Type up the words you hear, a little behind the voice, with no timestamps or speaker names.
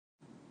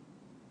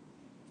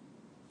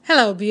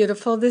Hello,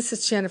 beautiful. This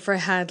is Jennifer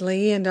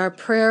Hadley, and our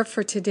prayer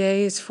for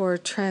today is for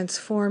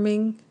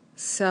transforming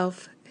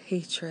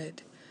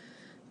self-hatred,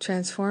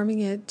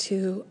 transforming it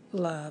to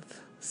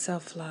love,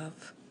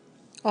 self-love.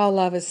 All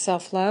love is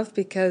self-love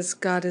because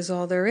God is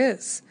all there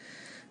is.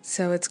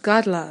 So it's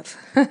God love.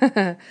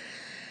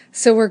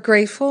 So we're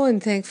grateful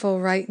and thankful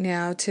right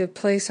now to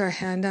place our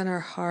hand on our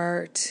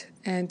heart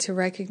and to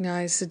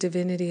recognize the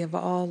divinity of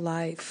all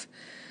life.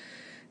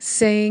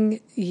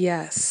 Saying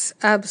yes,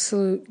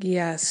 absolute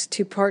yes,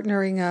 to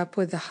partnering up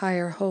with the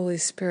higher Holy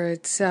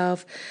Spirit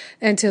self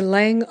and to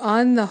laying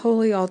on the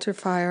holy altar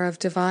fire of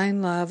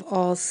divine love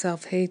all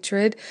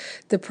self-hatred,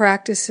 the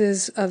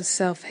practices of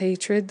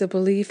self-hatred, the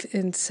belief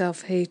in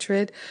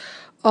self-hatred,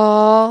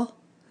 all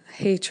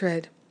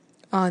hatred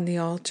on the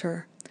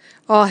altar.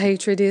 All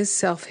hatred is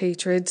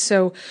self-hatred,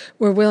 so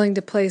we're willing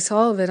to place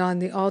all of it on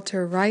the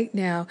altar right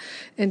now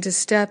and to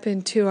step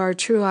into our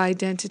true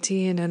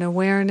identity in an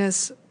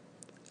awareness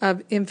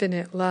of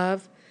infinite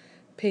love,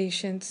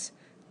 patience,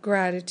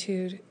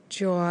 gratitude,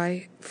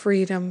 joy,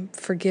 freedom,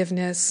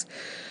 forgiveness.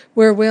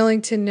 We're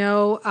willing to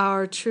know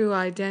our true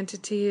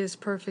identity is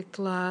perfect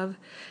love,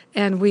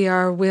 and we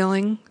are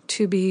willing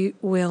to be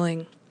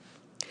willing.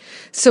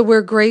 So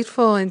we're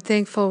grateful and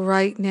thankful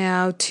right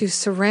now to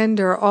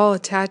surrender all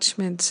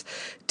attachments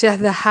to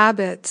the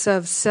habits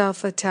of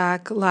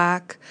self-attack,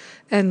 lack,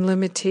 and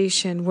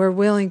limitation. We're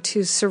willing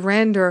to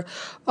surrender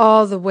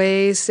all the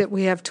ways that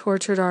we have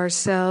tortured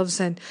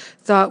ourselves and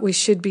thought we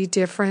should be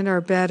different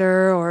or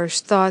better or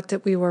thought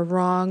that we were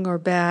wrong or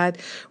bad.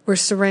 We're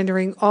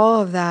surrendering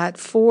all of that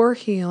for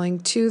healing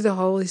to the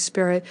Holy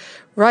Spirit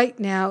right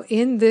now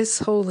in this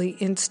holy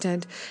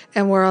instant,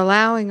 and we're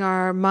allowing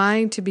our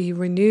mind to be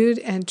renewed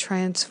and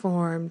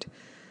transformed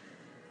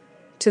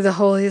to the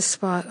holiest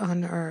spot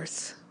on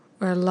earth,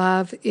 where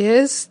love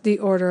is the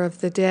order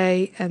of the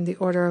day and the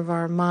order of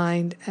our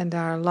mind and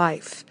our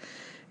life.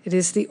 It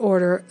is the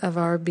order of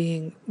our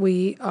being.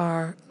 We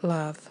are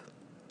love.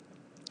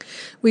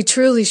 We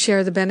truly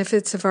share the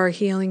benefits of our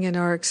healing and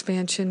our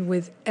expansion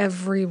with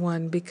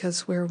everyone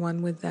because we're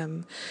one with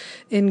them.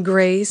 In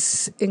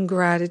grace, in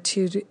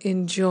gratitude,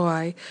 in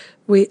joy,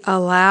 we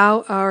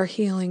allow our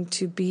healing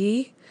to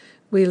be.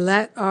 We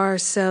let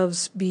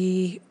ourselves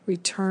be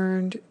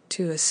returned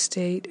to a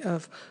state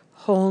of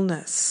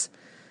wholeness.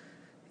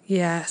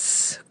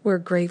 Yes, we're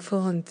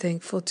grateful and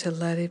thankful to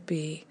let it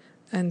be.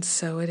 And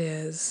so it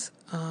is.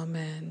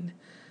 Amen.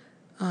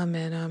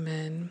 Amen.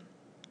 Amen.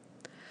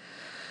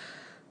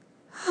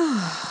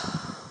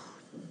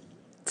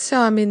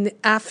 So I'm in the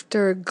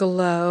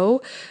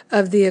afterglow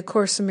of the A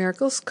Course in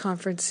Miracles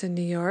conference in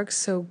New York.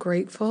 So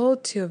grateful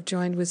to have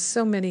joined with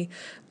so many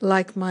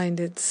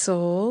like-minded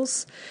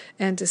souls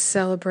and to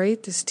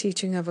celebrate this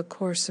teaching of A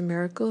Course in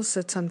Miracles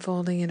that's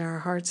unfolding in our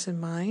hearts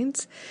and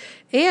minds.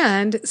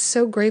 And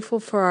so grateful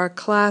for our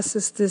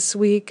classes this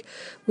week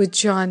with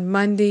John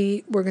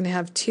Mundy. We're going to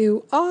have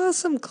 2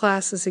 awesome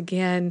classes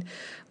again.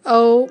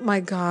 Oh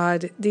my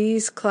God,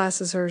 these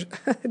classes are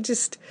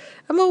just,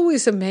 I'm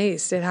always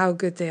amazed at how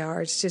good they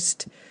are. It's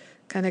just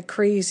kind of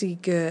crazy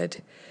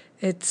good.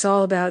 It's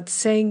all about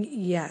saying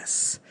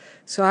yes.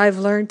 So I've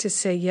learned to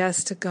say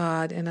yes to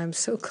God, and I'm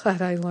so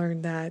glad I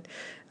learned that.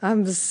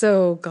 I'm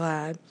so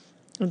glad.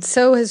 And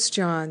so has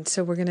John.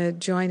 So we're going to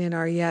join in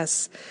our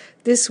yes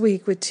this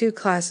week with 2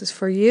 classes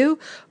for you,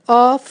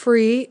 all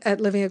free at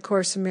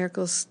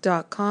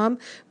livingacourseofmiracles.com.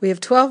 We have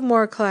 12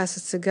 more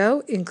classes to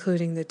go,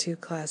 including the 2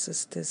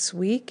 classes this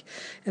week.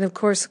 And of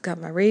course, I've got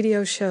my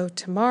radio show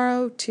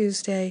tomorrow,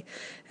 Tuesday,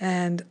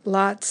 and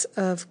lots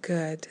of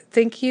good.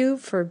 Thank you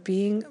for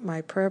being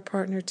my prayer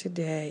partner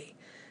today.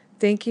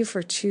 Thank you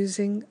for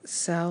choosing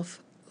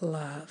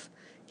self-love.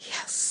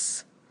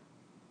 Yes.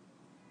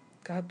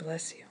 God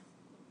bless you.